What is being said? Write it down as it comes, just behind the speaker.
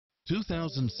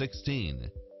2016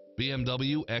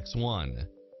 BMW X1.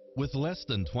 With less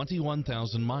than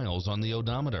 21,000 miles on the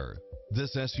odometer,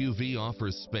 this SUV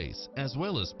offers space as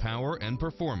well as power and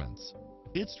performance.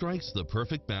 It strikes the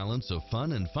perfect balance of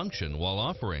fun and function while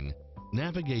offering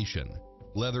navigation,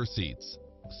 leather seats,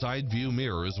 side view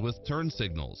mirrors with turn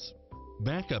signals,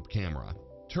 backup camera,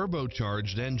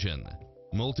 turbocharged engine,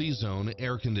 multi-zone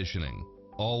air conditioning,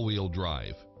 all-wheel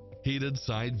drive, heated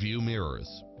side view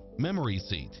mirrors, memory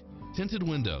seat, tinted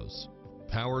windows,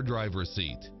 power driver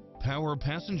seat, power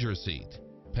passenger seat,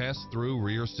 pass-through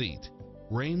rear seat,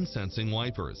 rain sensing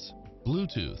wipers,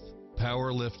 Bluetooth,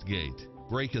 power lift gate,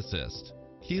 brake assist,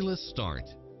 keyless start,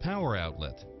 power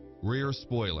outlet, rear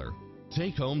spoiler.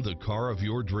 Take home the car of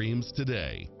your dreams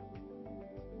today.